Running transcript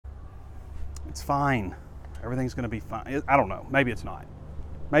It's fine. Everything's going to be fine. I don't know. Maybe it's not.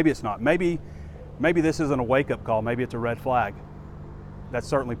 Maybe it's not. Maybe this isn't a wake-up call. Maybe it's a red flag. That's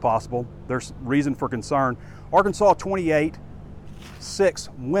certainly possible. There's reason for concern. Arkansas 28-6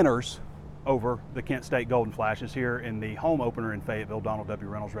 winners over the Kent State Golden Flashes here in the home opener in Fayetteville, Donald W.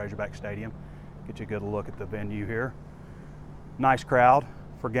 Reynolds Razorback Stadium. Get you a good look at the venue here. Nice crowd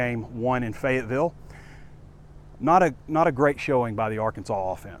for game 1 in Fayetteville. Not a great showing by the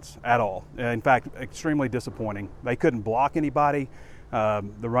Arkansas offense at all. In fact, extremely disappointing. They couldn't block anybody.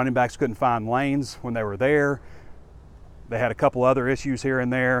 The running backs couldn't find lanes when they were there. They had a couple other issues here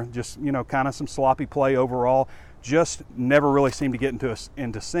and there. Just, kind of some sloppy play overall. Just never really seemed to get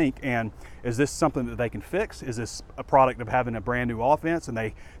into sync. And is this something that they can fix? Is this a product of having a brand new offense and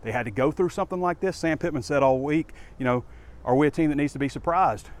they had to go through something like this? Sam Pittman said all week, are we a team that needs to be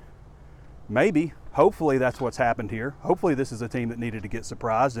surprised? Maybe. Hopefully that's what's happened here. Hopefully this is a team that needed to get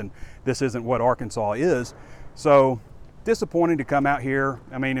surprised and this isn't what Arkansas is. So disappointing to come out here,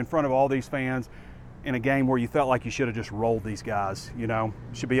 in front of all these fans in a game where you felt like you should have just rolled these guys.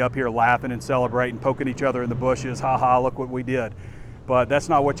 Should be up here laughing and celebrating, poking each other in the bushes. Ha ha, look what we did. But that's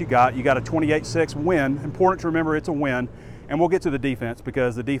not what you got. You got a 28-6 win. Important to remember it's a win. And we'll get to the defense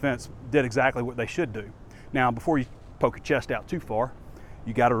because the defense did exactly what they should do. Now, before you poke your chest out too far,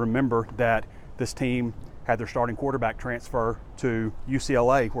 you got to remember that this team had their starting quarterback transfer to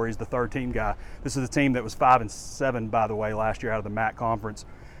UCLA, where he's the third-team guy. This is a team that was 5-7, by the way, last year out of the MAC conference,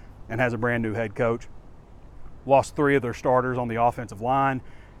 and has a brand new head coach. Lost 3 of their starters on the offensive line,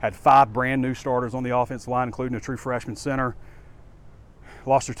 had 5 brand new starters on the offensive line, including a true freshman center.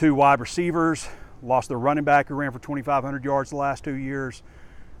 Lost their 2 wide receivers, lost their running back who ran for 2,500 yards the last 2 years.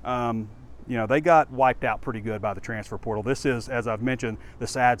 They got wiped out pretty good by the transfer portal. This is, as I've mentioned, the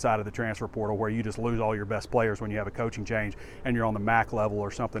sad side of the transfer portal where you just lose all your best players when you have a coaching change and you're on the MAC level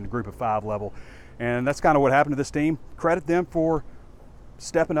or something, group of 5 level. And that's kind of what happened to this team. Credit them for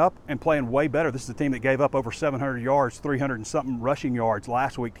stepping up and playing way better. This is a team that gave up over 700 yards, 300 and something rushing yards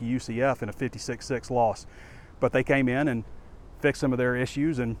last week to UCF in a 56-6 loss. But they came in and fixed some of their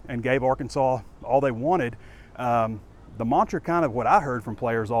issues and gave Arkansas all they wanted. The mantra, kind of what I heard from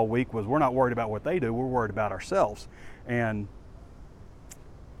players all week, was we're not worried about what they do, we're worried about ourselves. And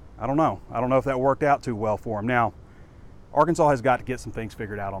I don't know. I don't know if that worked out too well for them. Now, Arkansas has got to get some things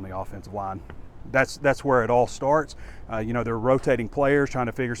figured out on the offensive line. That's where it all starts. They're rotating players, trying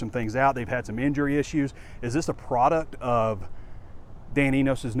to figure some things out. They've had some injury issues. Is this a product of Dan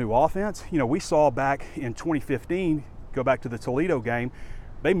Enos' new offense? We saw back in 2015, go back to the Toledo game,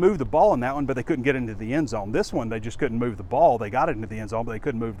 they moved the ball in that one, but they couldn't get into the end zone. This one, they just couldn't move the ball. They got it into the end zone, but they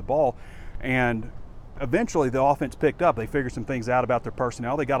couldn't move the ball. And eventually the offense picked up. They figured some things out about their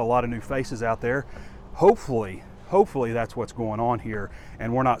personnel. They got a lot of new faces out there. Hopefully that's what's going on here.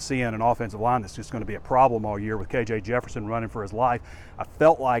 And we're not seeing an offensive line that's just going to be a problem all year with KJ Jefferson running for his life. I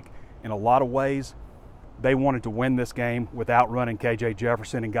felt like in a lot of ways they wanted to win this game without running KJ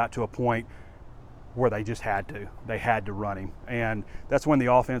Jefferson and got to a point where they just had to. They had to run him. And that's when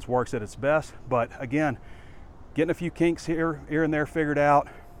the offense works at its best. But again, getting a few kinks here and there figured out.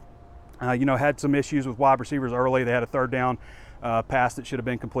 Had some issues with wide receivers early. They had a third down pass that should have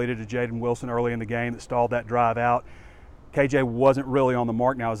been completed to Jaden Wilson early in the game that stalled that drive out. KJ wasn't really on the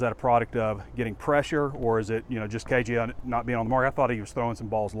mark. Now, is that a product of getting pressure, or is it, just KJ not being on the mark? I thought he was throwing some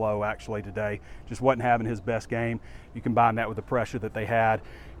balls low actually today. Just wasn't having his best game. You combine that with the pressure that they had.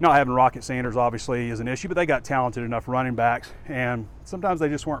 Not having Rocket Sanders obviously is an issue, but they got talented enough running backs, and sometimes they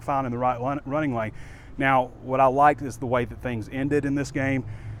just weren't finding the right running lane. Now, what I liked is the way that things ended in this game.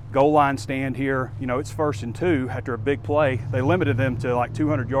 Goal line stand here, it's 1st and 2 after a big play. They limited them to like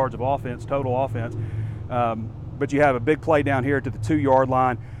 200 yards of offense, total offense. But you have a big play down here to the 2-yard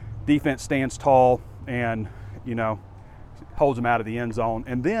line. Defense stands tall and, holds them out of the end zone.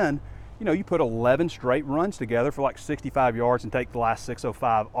 And then, you put 11 straight runs together for like 65 yards and take the last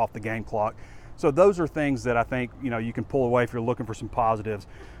 6:05 off the game clock. So those are things that I think, you can pull away if you're looking for some positives.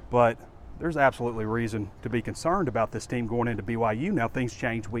 But there's absolutely reason to be concerned about this team going into BYU. Now, things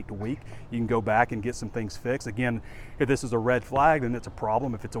change week to week. You can go back and get some things fixed. Again, if this is a red flag, then it's a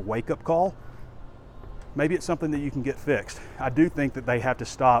problem. If it's a wake-up call, maybe it's something that you can get fixed. I do think that they have to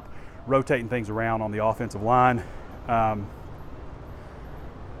stop rotating things around on the offensive line. And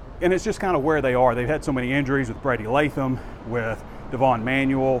it's just kind of where they are. They've had so many injuries with Brady Latham, with Devon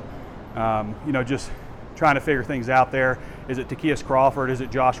Manuel, just trying to figure things out there. Is it Takias Crawford? Is it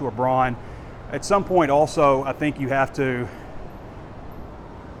Joshua Braun? At some point also, I think you have to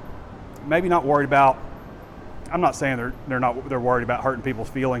maybe not worried about, I'm not saying they're worried about hurting people's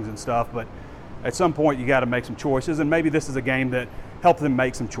feelings and stuff, but at some point you got to make some choices, and maybe this is a game that help them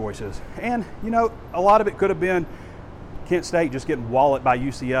make some choices. And, you know, a lot of it could have been Kent State just getting walloped by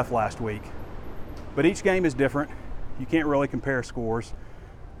UCF last week. But each game is different. You can't really compare scores.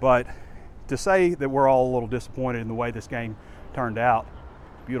 But to say that we're all a little disappointed in the way this game turned out,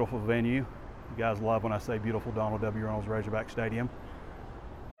 beautiful venue. You guys love when I say beautiful Donald W. Reynolds Razorback Stadium.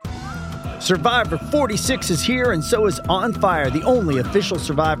 Survivor 46 is here, and so is On Fire, the only official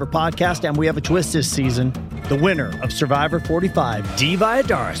Survivor podcast, and we have a twist this season. The winner of Survivor 45, Dee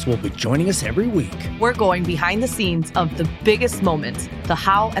Valladares, will be joining us every week. We're going behind the scenes of the biggest moments, the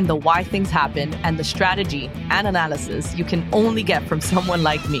how and the why things happen, and the strategy and analysis you can only get from someone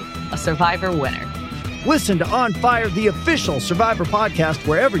like me, a Survivor winner. Listen to On Fire, the official Survivor podcast,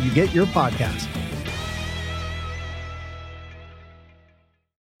 wherever you get your podcasts.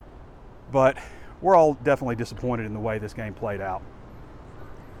 But we're all definitely disappointed in the way this game played out.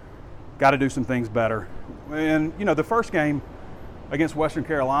 Got to do some things better. And, you know, the first game against Western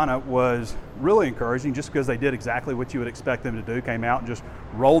Carolina was really encouraging just because they did exactly what you would expect them to do, came out and just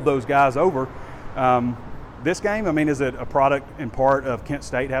rolled those guys over. This game, I mean, is it a product in part of Kent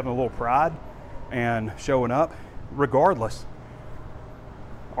State having a little pride and showing up? Regardless,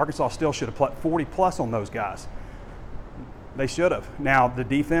 Arkansas still should have put 40 plus on those guys. They should have. Now, the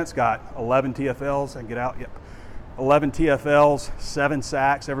defense got 11 TFLs and get out. Yep. 11 TFLs, 7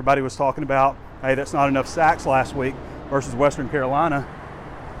 sacks. Everybody was talking about, hey, that's not enough sacks last week versus Western Carolina.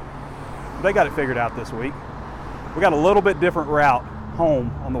 They got it figured out this week. We got a little bit different route home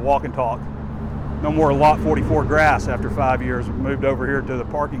on the walk and talk. No more Lot 44 grass after 5 years. We moved over here to the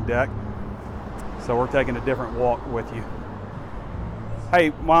parking deck. So we're taking a different walk with you. Hey,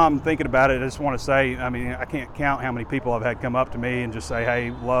 while I'm thinking about it, I just want to say, I mean, I can't count how many people I've had come up to me and just say,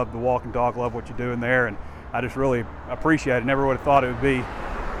 hey, love the walk and talk, love what you're doing there. And I just really appreciate it. Never would have thought it would be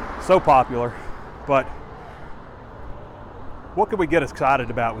so popular. But what could we get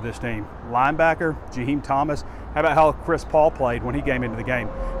excited about with this team? Linebacker, Jaheim Thomas. How about how Chris Paul played when he came into the game?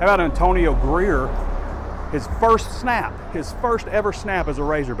 How about Antonio Greer, his first ever snap as a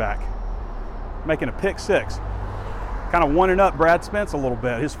Razorback, making a pick six. Kind of one-ing up Brad Spence a little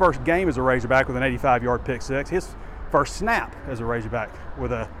bit. His first game as a Razorback with an 85-yard pick six. His first snap as a Razorback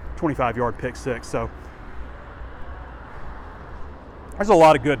with a 25-yard pick six. So there's a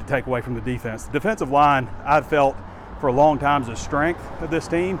lot of good to take away from the defense. The defensive line, I've felt for a long time, is a strength of this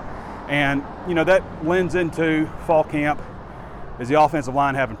team. And, you know, that lends into fall camp. Is the offensive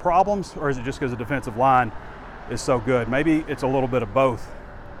line having problems, or is it just because the defensive line is so good? Maybe it's a little bit of both.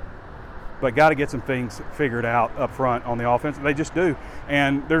 But got to get some things figured out up front on the offense. They just do.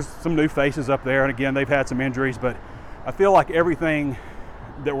 And there's some new faces up there. And again, they've had some injuries, but I feel like everything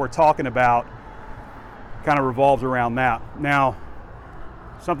that we're talking about kind of revolves around that. Now,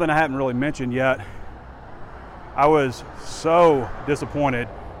 something I haven't really mentioned yet, I was so disappointed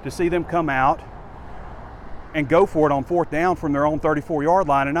to see them come out and go for it on fourth down from their own 34-yard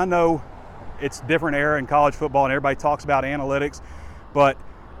line. And I know it's a different era in college football and everybody talks about analytics, but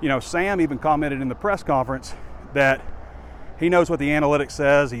you know, Sam even commented in the press conference that he knows what the analytics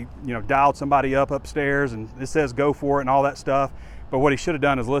says. He, you know, dialed somebody up upstairs and it says go for it and all that stuff. But what he should have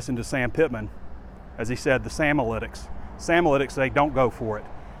done is listen to Sam Pittman, as he said, the Samalytics. Samalytics say don't go for it.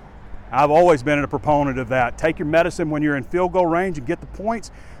 I've always been a proponent of that. Take your medicine when you're in field goal range and get the points,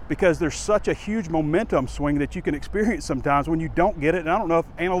 because there's such a huge momentum swing that you can experience sometimes when you don't get it. And I don't know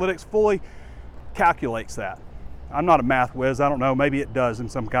if analytics fully calculates that. I'm not a math whiz. I don't know. Maybe it does in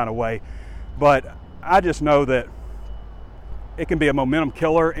some kind of way. But I just know that it can be a momentum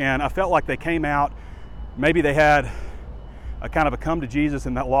killer. And I felt like they came out, maybe they had a kind of a come to Jesus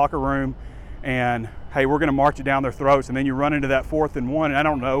in that locker room. And, hey, we're going to march it down their throats. And then you run into that 4th and 1. And I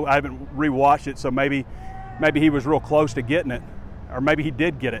don't know. I haven't rewatched it. So maybe he was real close to getting it. Or maybe he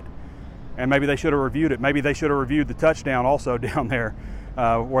did get it. And maybe they should have reviewed it. Maybe they should have reviewed the touchdown also down there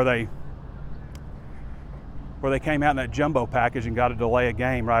where they came out in that jumbo package and got to delay a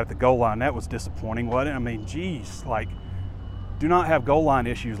game right at the goal line. That was disappointing, wasn't it? I mean, geez, like, do not have goal line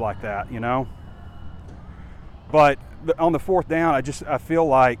issues like that, you know? But on the 4th down, I feel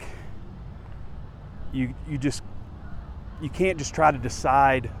like you can't just try to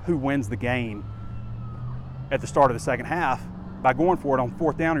decide who wins the game at the start of the second half by going for it on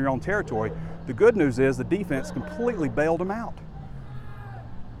 4th down in your own territory. The good news is the defense completely bailed them out.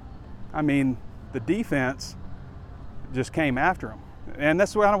 I mean, the defense just came after him. And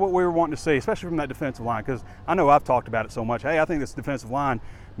that's kind of what we were wanting to see, especially from that defensive line, because I know I've talked about it so much. Hey, I think this defensive line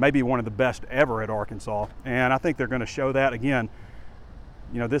may be one of the best ever at Arkansas, and I think they're going to show that again.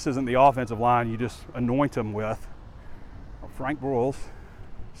 You know, this isn't the offensive line you just anoint them with. Frank Broyles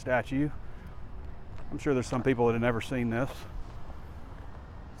statue. I'm sure there's some people that have never seen this.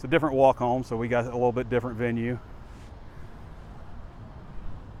 It's a different walk home, so we got a little bit different venue.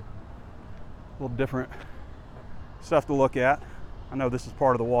 A little different stuff to look at. I know this is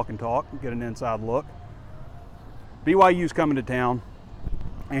part of the walk and talk, get an inside look. BYU's coming to town,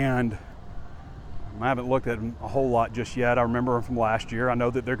 and I haven't looked at them a whole lot just yet. I remember them from last year. I know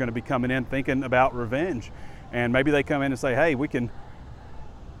that they're going to be coming in thinking about revenge, and maybe they come in and say, hey, we can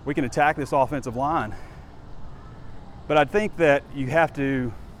attack this offensive line. But I think that you have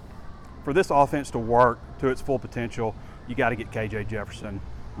to, for this offense to work to its full potential, you got to get KJ Jefferson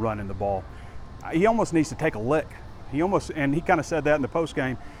running the ball. He almost needs to take a lick. And he kind of said that in the post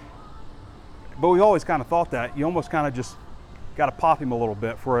game, but we always kind of thought that. You almost kind of just got to pop him a little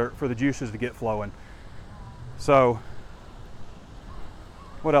bit for the juices to get flowing. So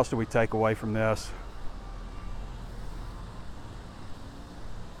what else do we take away from this?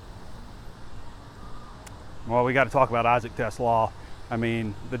 Well, we got to talk about Isaac TeSlaa. I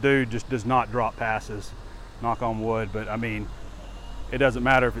mean, the dude just does not drop passes, knock on wood, but I mean, it doesn't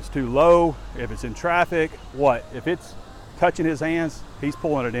matter if it's too low, if it's in traffic, what. If it's touching his hands, he's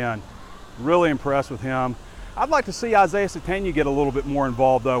pulling it in. Really impressed with him. I'd like to see Isaiah Sategna get a little bit more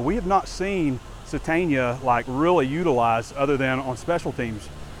involved, though. We have not seen Sategna like really utilized other than on special teams.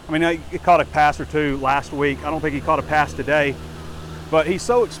 I mean, he caught a pass or two last week. I don't think he caught a pass today, but he's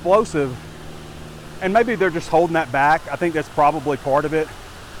so explosive, and maybe they're just holding that back. I think that's probably part of it.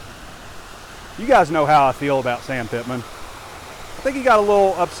 You guys know how I feel about Sam Pittman. I think he got a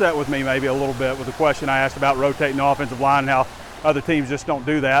little upset with me, maybe a little bit, with the question I asked about rotating the offensive line and how other teams just don't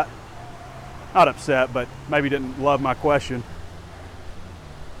do that. Not upset, but maybe didn't love my question.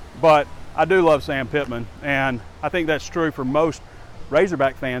 But I do love Sam Pittman, and I think that's true for most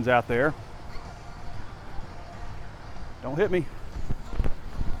Razorback fans out there. Don't hit me.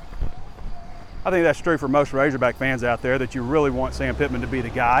 I think that's true for most Razorback fans out there, that you really want Sam Pittman to be the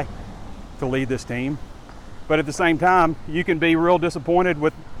guy to lead this team. But at the same time, you can be real disappointed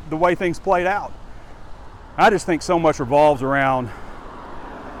with the way things played out. I just think so much revolves around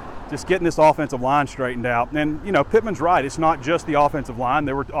just getting this offensive line straightened out. And, you know, Pittman's right. It's not just the offensive line.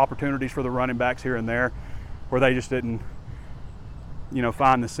 There were opportunities for the running backs here and there where they just didn't, you know,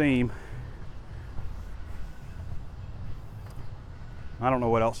 find the seam. I don't know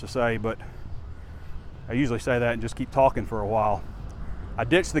what else to say, but I usually say that and just keep talking for a while. I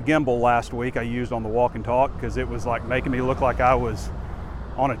ditched the gimbal last week I used on the walk and talk because it was like making me look like I was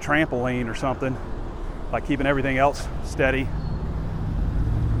on a trampoline or something, like keeping everything else steady.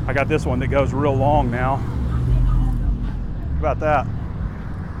 I got this one that goes real long now. How about that?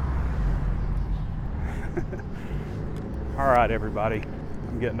 All right, everybody,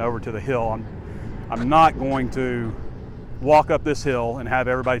 I'm getting over to the hill. I'm not going to walk up this hill and have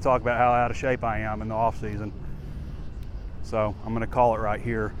everybody talk about how out of shape I am in the off season. So I'm going to call it right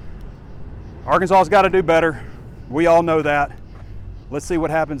here. Arkansas's got to do better. We all know that. Let's see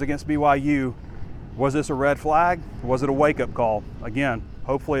what happens against BYU. Was this a red flag? Was it a wake-up call? Again,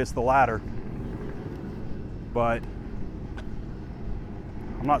 hopefully it's the latter. But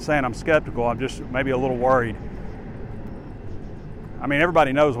I'm not saying I'm skeptical. I'm just maybe a little worried. I mean,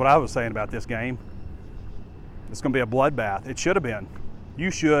 everybody knows what I was saying about this game. It's going to be a bloodbath. It should have been.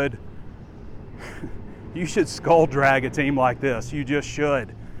 You should skull drag a team like this. You just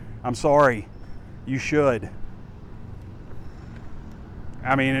should. I'm sorry. You should.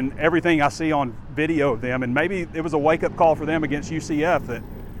 I mean, and everything I see on video of them, and maybe it was a wake-up call for them against UCF that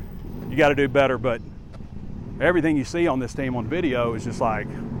you got to do better, but everything you see on this team on video is just like,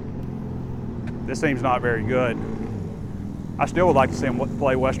 this team's not very good. I still would like to see them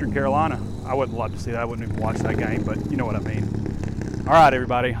play Western Carolina. I wouldn't love to see that. I wouldn't even watch that game, but you know what I mean. All right,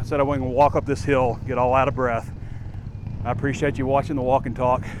 everybody. I said I wasn't going to walk up this hill, get all out of breath. I appreciate you watching the Walk and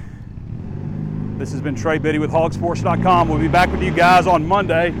Talk. This has been Trey Biddy with hogsports.com. We'll be back with you guys on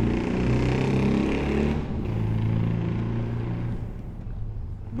Monday.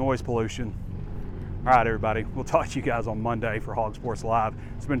 Noise pollution. All right, everybody. We'll talk to you guys on Monday for Hog Sports Live.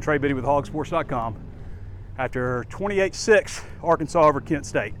 It's been Trey Biddy with hogsports.com. After 28-6, Arkansas over Kent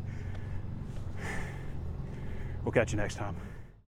State. We'll catch you next time.